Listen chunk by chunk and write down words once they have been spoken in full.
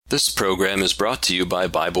This program is brought to you by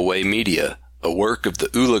Bible Way Media, a work of the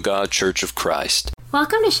Ulaga Church of Christ.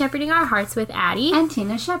 Welcome to Shepherding Our Hearts with Addie and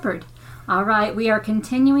Tina Shepherd. All right, we are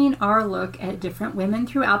continuing our look at different women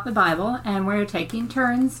throughout the Bible, and we're taking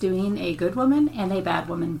turns doing a good woman and a bad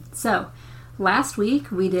woman. So, last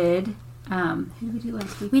week we did, who did we do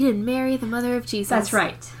last week? We did Mary, the mother of Jesus. That's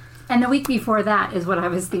right. And the week before that is what I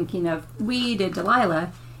was thinking of. We did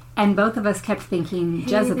Delilah, and both of us kept thinking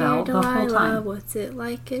Jezebel the whole time. What's it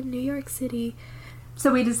like in New York City?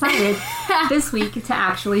 So we decided this week to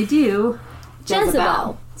actually do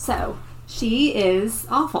Jezebel. So, she is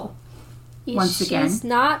awful. Once again. She's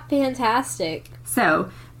not fantastic.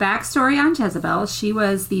 So, backstory on Jezebel. She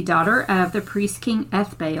was the daughter of the priest king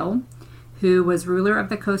Ethbaal, who was ruler of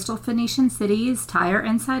the coastal Phoenician cities Tyre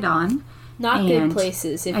and Sidon. Not good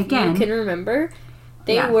places. If you can remember,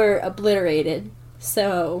 they were obliterated.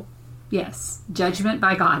 So, yes, judgment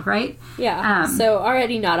by God, right? Yeah. So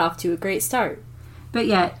already not off to a great start. But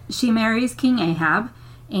yet, she marries King Ahab,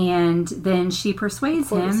 and then she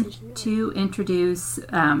persuades him to introduce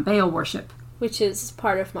Baal worship. Which is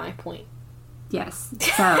part of my point. Yes.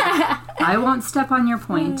 So, I won't step on your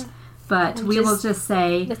point, but we will just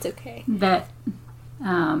say that's okay. That,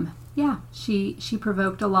 she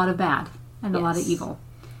provoked a lot of bad and a lot of evil.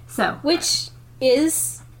 So, which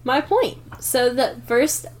is my point. So the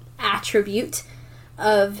first attribute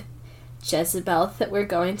of Jezebel that we're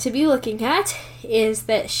going to be looking at is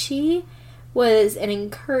that she was an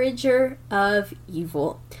encourager of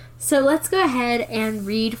evil. So let's go ahead and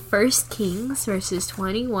read 1 Kings verses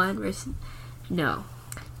 21 I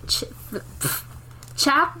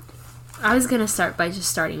was going to start by just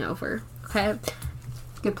starting over. Okay?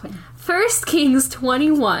 Good plan. 1 Kings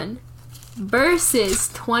 21 verses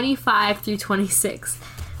 25 through 26,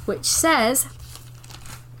 which says,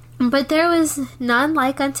 "But there was none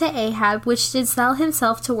like unto Ahab, which did sell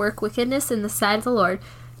himself to work wickedness in the sight of the Lord,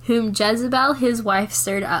 whom Jezebel his wife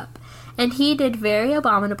stirred up. And he did very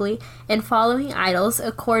abominably in following idols,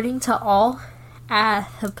 according to all..."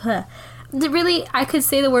 Really, I could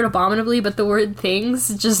say the word abominably, but the word things,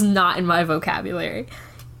 just not in my vocabulary.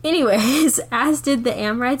 Anyways, as did the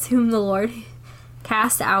Amorites, whom the Lord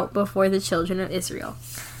cast out before the children of Israel.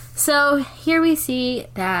 So here we see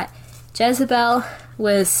that Jezebel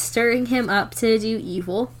was stirring him up to do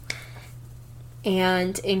evil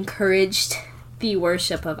and encouraged the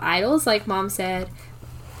worship of idols, like Mom said.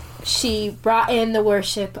 She brought in the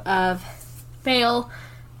worship of Baal,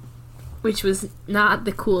 which was not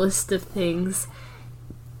the coolest of things.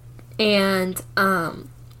 And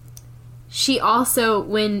she also,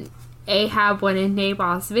 when Ahab went in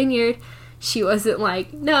Naboth's vineyard, she wasn't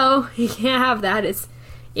like, "No, he can't have that. It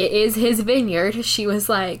is his vineyard." She was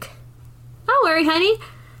like, "Don't worry, honey.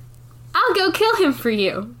 I'll go kill him for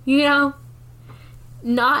you." You know?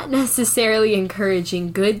 Not necessarily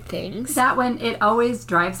encouraging good things. That one, it always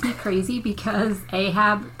drives me crazy because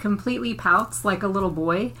Ahab completely pouts like a little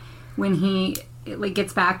boy when he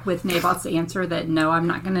gets back with Naboth's answer that, "No, I'm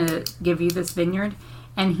not going to give you this vineyard."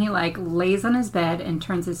 And he lays on his bed and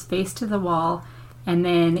turns his face to the wall. And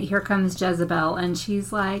then here comes Jezebel, and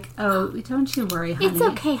she's like, "Oh, don't you worry, honey. It's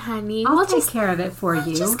okay, honey. I'll take care of it for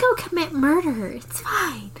you. Just go commit murder. It's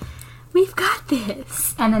fine. We've got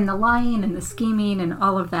this." And then the lying and the scheming and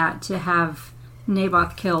all of that to have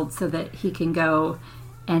Naboth killed so that he can go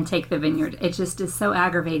and take the vineyard. It just is so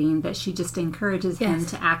aggravating that she just encourages him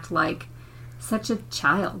to act like such a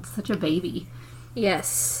child, such a baby.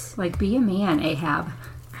 Yes. Be a man, Ahab.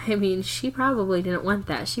 I mean, she probably didn't want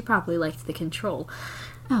that. She probably liked the control.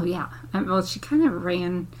 Oh, yeah. Well, she kind of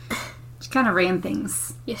ran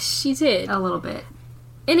things. Yes, she did. A little bit.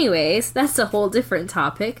 Anyways, that's a whole different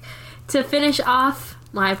topic. To finish off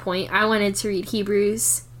my point, I wanted to read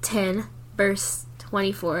Hebrews 10, verse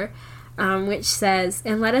 24, which says,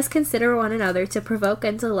 "And let us consider one another to provoke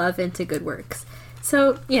unto love and to good works."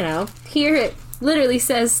 So, here it literally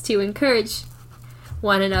says to encourage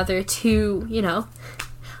one another to,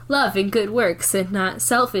 love and good works and not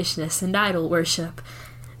selfishness and idol worship.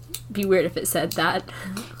 Be weird if it said that.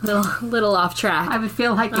 Little off track. I would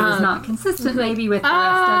feel like it was not consistent maybe with the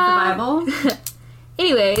rest of the Bible.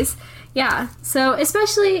 Anyways, yeah. So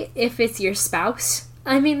especially if it's your spouse.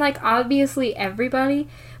 I mean, obviously everybody.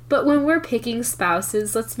 But when we're picking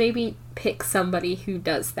spouses, let's maybe pick somebody who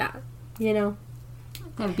does that. That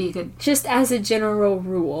would be a good... Just as a general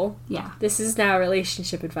rule. Yeah. This is now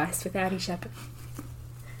relationship advice with Addie Shepherd.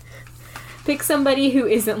 Pick somebody who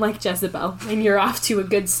isn't like Jezebel, and you're off to a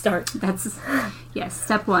good start. That's, yes,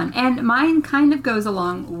 step one. And mine kind of goes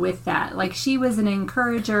along with that. She was an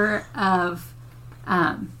encourager of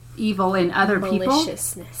evil in other people.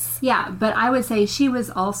 Maliciousness. Yeah, but I would say she was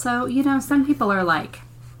also, some people are like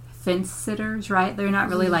fence sitters, right? They're not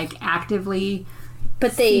really like actively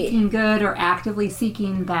seeking good or actively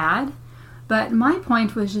seeking bad. But my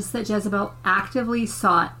point was just that Jezebel actively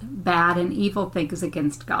sought bad and evil things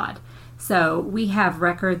against God. So we have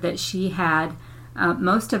record that she had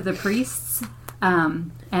most of the priests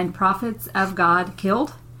and prophets of God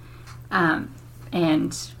killed.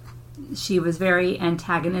 And she was very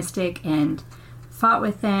antagonistic and fought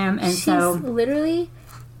with them. And she's literally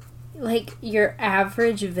like your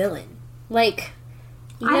average villain. Like,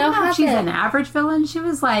 I don't know if she's an average villain. She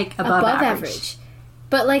was like above average.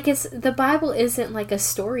 But like, the Bible isn't like a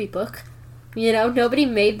storybook. Nobody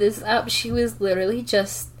made this up. She was literally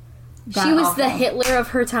just she was awful. The Hitler of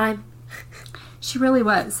her time. She really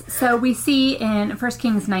was. So we see in 1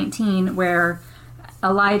 Kings 19 where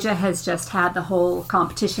Elijah has just had the whole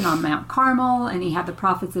competition on Mount Carmel, and he had the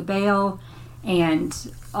prophets of Baal,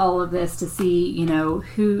 and all of this to see,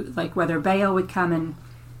 who, like, whether Baal would come and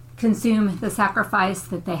consume the sacrifice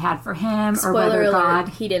that they had for him, Spoiler or whether alert, God,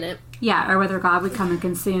 he didn't. Yeah, or whether God would come and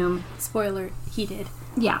consume. Spoiler, he did.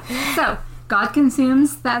 Yeah. So God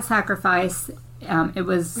consumes that sacrifice. It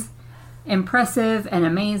was impressive and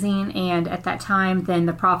amazing, and at that time, then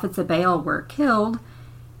the prophets of Baal were killed.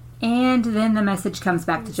 And then the message comes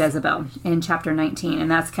back to Jezebel in chapter 19,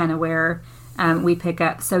 and that's kind of where we pick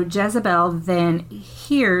up. So Jezebel then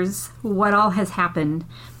hears what all has happened,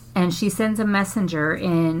 and she sends a messenger.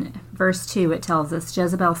 In verse 2, it tells us,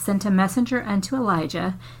 Jezebel sent a messenger unto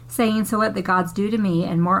Elijah, saying, So let the gods do to me,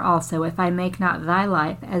 and more also, if I make not thy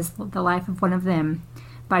life as the life of one of them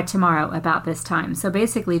by tomorrow about this time. So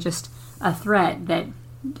basically just a threat that,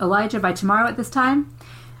 Elijah, by tomorrow at this time,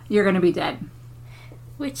 you're going to be dead.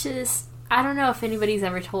 Which is, I don't know if anybody's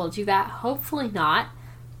ever told you that. Hopefully not.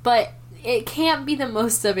 But it can't be the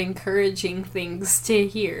most of encouraging things to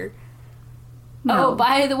hear. No. Oh,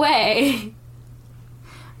 by the way.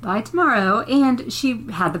 By tomorrow. And she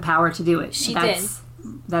had the power to do it. She did.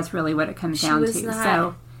 That's really what it comes down to. She was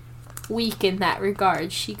not weak in that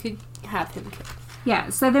regard. She could have him killed.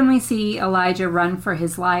 Yeah, so then we see Elijah run for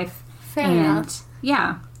his life. Fair enough.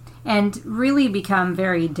 Yeah. And really become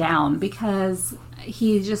very down because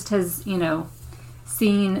he just has,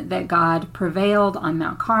 seen that God prevailed on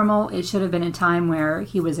Mount Carmel. It should have been a time where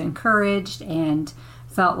he was encouraged and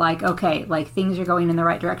felt like, okay, like things are going in the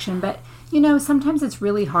right direction. But, sometimes it's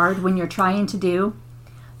really hard when you're trying to do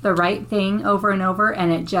the right thing over and over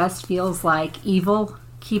and it just feels like evil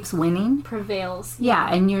keeps winning. Prevails.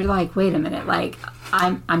 Yeah, and you're like, wait a minute, like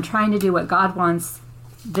I'm trying to do what God wants.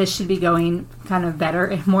 This should be going kind of better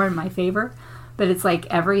and more in my favor. But it's like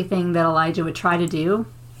everything that Elijah would try to do,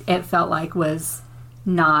 it felt like was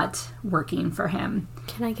not working for him.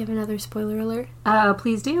 Can I give another spoiler alert?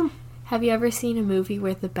 Please do. Have you ever seen a movie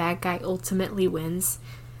where the bad guy ultimately wins?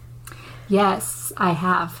 Yes, I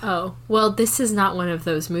have. Oh, well, this is not one of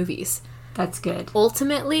those movies. That's good.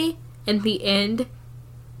 Ultimately, in the end,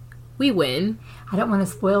 we win. I don't want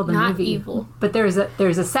to spoil the movie. Not evil. But there's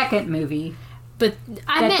a second movie. But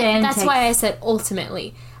that's why I said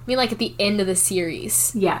ultimately. I mean, like at the end of the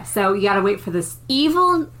series. Yeah, so you gotta wait for this.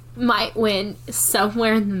 Evil might win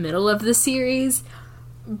somewhere in the middle of the series,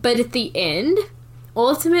 but at the end,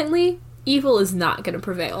 ultimately, evil is not going to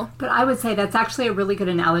prevail. But I would say that's actually a really good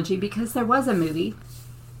analogy because there was a movie,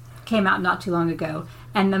 came out not too long ago,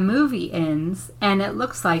 and the movie ends, and it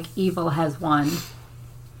looks like evil has won.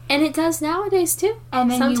 And it does nowadays, too.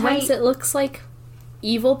 And then sometimes it looks like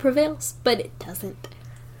evil prevails, but it doesn't.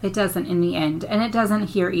 It doesn't in the end, and it doesn't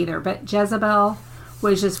here either. But Jezebel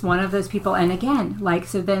was just one of those people, and again,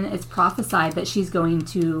 so then it's prophesied that she's going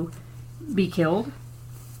to be killed,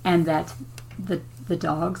 and that the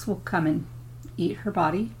dogs will come and eat her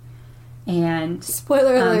body. And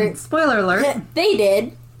spoiler alert! Spoiler alert! They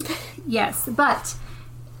did. Yes, but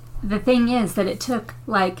the thing is that it took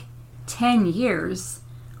 10 years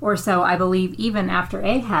or so, I believe, even after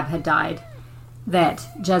Ahab had died, that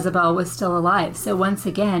Jezebel was still alive. So once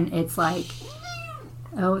again, it's like,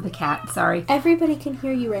 oh, the cat, sorry. Everybody can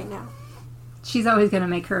hear you right now. She's always going to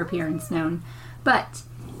make her appearance known. But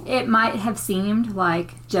it might have seemed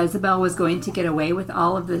like Jezebel was going to get away with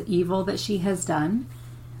all of the evil that she has done.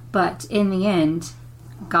 But in the end,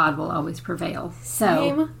 God will always prevail.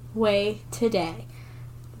 Same way today.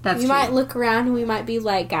 That's we true. might look around and we might be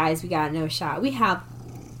like, guys, we got no shot. We have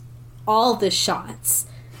all the shots.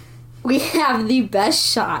 We have the best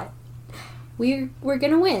shot. We're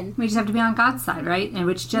gonna win. We just have to be on God's side, right? In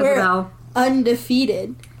which Jezebel... We're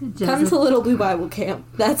undefeated. Come to Little Blue Bible Camp.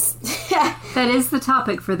 That's... That is the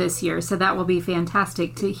topic for this year, so that will be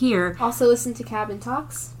fantastic to hear. Also listen to Cabin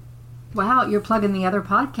Talks. Wow, you're plugging the other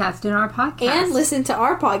podcast in our podcast. And listen to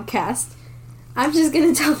our podcast. I'm just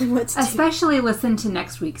going to tell them what to do. Especially listen to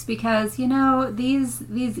next week's because, you know, these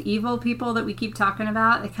evil people that we keep talking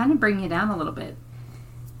about, they kind of bring you down a little bit.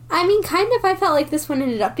 I mean, kind of. I felt like this one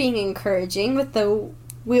ended up being encouraging with the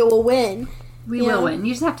we will win. We will win.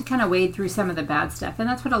 You just have to kind of wade through some of the bad stuff, and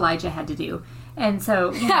that's what Elijah had to do. And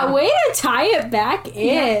so, you know, way to tie it back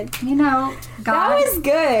in. Yeah, you know, God, that was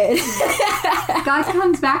good. God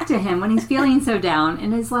comes back to him when he's feeling so down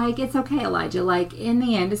and is like, it's okay, Elijah. Like, in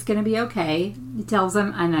the end, it's going to be okay. He tells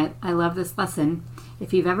him, and I love this lesson.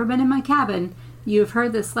 If you've ever been in my cabin, you've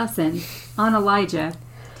heard this lesson on Elijah.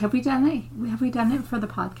 Have we done it? Have we done it for the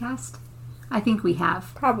podcast? I think we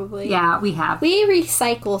have. Probably. Yeah, we have. We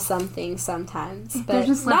recycle some things sometimes, but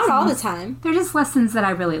just not all the lessons. time. They're just lessons that I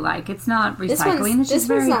really like. It's not recycling. This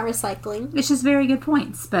one's not recycling. It's just very good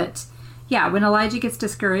points. But yeah, when Elijah gets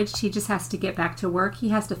discouraged, he just has to get back to work. He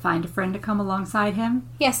has to find a friend to come alongside him.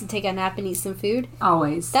 He has to take a nap and eat some food.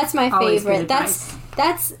 Always. That's my Always favorite. good advice.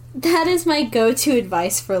 That is my go-to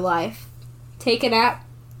advice for life. Take a nap,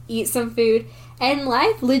 eat some food, and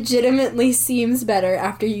life legitimately seems better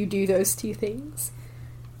after you do those two things.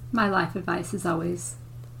 My life advice is always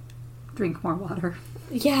drink more water.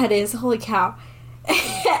 Yeah, it is. Holy cow.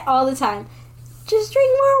 All the time. Just drink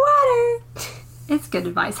more water. It's good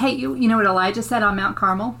advice. Hey, you know what Elijah said on Mount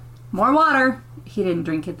Carmel? More water. He didn't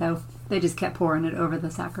drink it, though. They just kept pouring it over the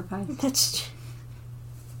sacrifice. That's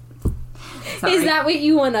Sorry. Is that what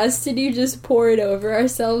you want us to do? Just pour it over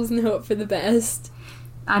ourselves and hope for the best?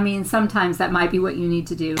 I mean, sometimes that might be what you need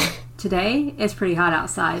to do. Today, it's pretty hot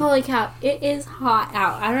outside. Holy cow, it is hot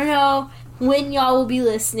out. I don't know when y'all will be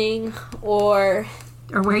listening or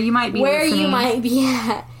where you might be listening. you might be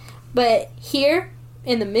at. But here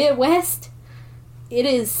in the Midwest, it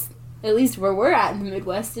is, at least where we're at in the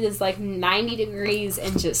Midwest, it is like 90 degrees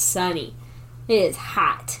and just sunny. It is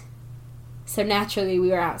hot. So naturally, we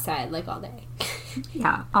were outside like all day.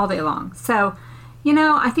 Yeah, all day long. So, you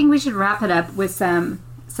know, I think we should wrap it up with some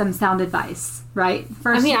sound advice, right?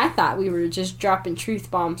 First, I thought we were just dropping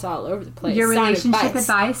truth bombs all over the place. Your Sound relationship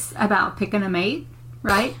advice about picking a mate,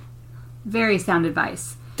 right? Very sound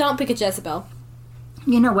advice. Don't pick a Jezebel.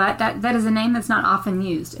 You know what? That is a name that's not often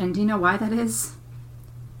used. And do you know why that is?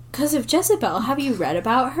 Because of Jezebel. Have you read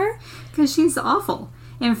about her? Because she's awful.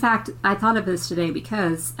 In fact, I thought of this today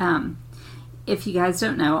because, if you guys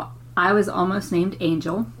don't know, I was almost named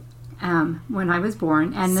Angel when I was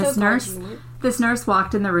born. And this nurse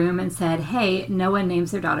walked in the room and said, hey, no one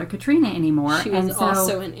names their daughter Katrina anymore. She was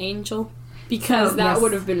also an angel. Because that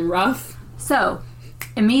would have been rough. So,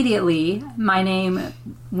 immediately, my name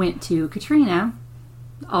went to Katrina.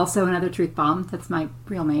 Also another truth bomb. That's my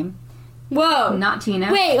real name. Whoa. Not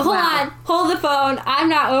Tina. Wait, hold on. Hold the phone. I'm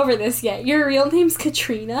not over this yet. Your real name's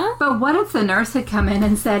Katrina? But what if the nurse had come in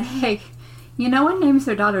and said, hey, no one names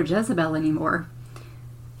their daughter Jezebel anymore.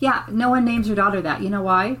 Yeah, no one names your daughter that. You know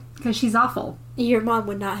why? Because she's awful. Your mom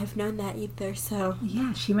would not have known that either, so...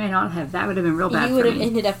 Yeah, she may not have. That would have been real bad for me. You would have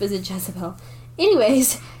ended up as a Jezebel.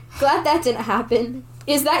 Anyways, glad that didn't happen.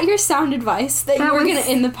 Is that your sound advice that you were going to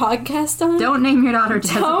end the podcast on? Don't name your daughter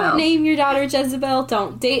Jezebel. Don't name your daughter Jezebel.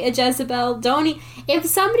 Don't date a Jezebel. If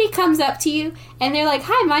somebody comes up to you and they're like,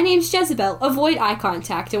 hi, my name's Jezebel, avoid eye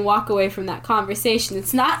contact and walk away from that conversation.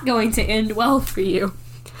 It's not going to end well for you.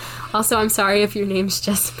 Also, I'm sorry if your name's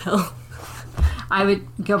Jezebel. I would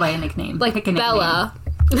go by a nickname. Like Pick a Bella.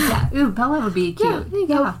 Nickname. Yeah. Ooh, Bella would be cute. Yeah, there you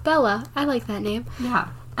go. Bella. I like that name. Yeah.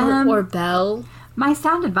 Or Belle. My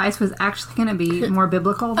sound advice was actually going to be more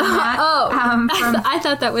biblical than that. I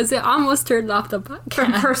thought that was it. I almost turned off the podcast.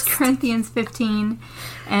 From 1 Corinthians 15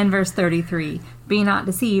 and verse 33. Be not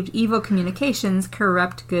deceived. Evil communications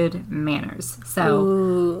corrupt good manners.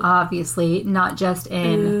 So, obviously, not just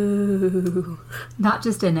in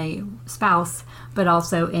a spouse, but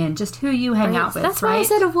also in just who you hang out with, That's right? why I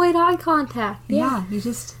said avoid eye contact. Yeah, you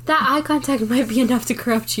just... That eye contact might be enough to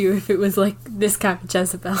corrupt you if it was like this kind of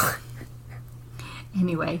Jezebel.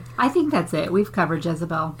 Anyway, I think that's it. We've covered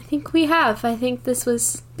Jezebel. I think we have. I think this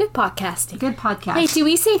was good podcasting. Good podcast. Hey, do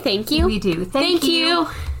we say thank you? We do. Thank you.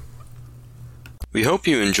 We hope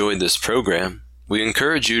you enjoyed this program. We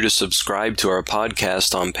encourage you to subscribe to our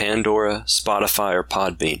podcast on Pandora, Spotify, or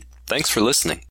Podbean. Thanks for listening.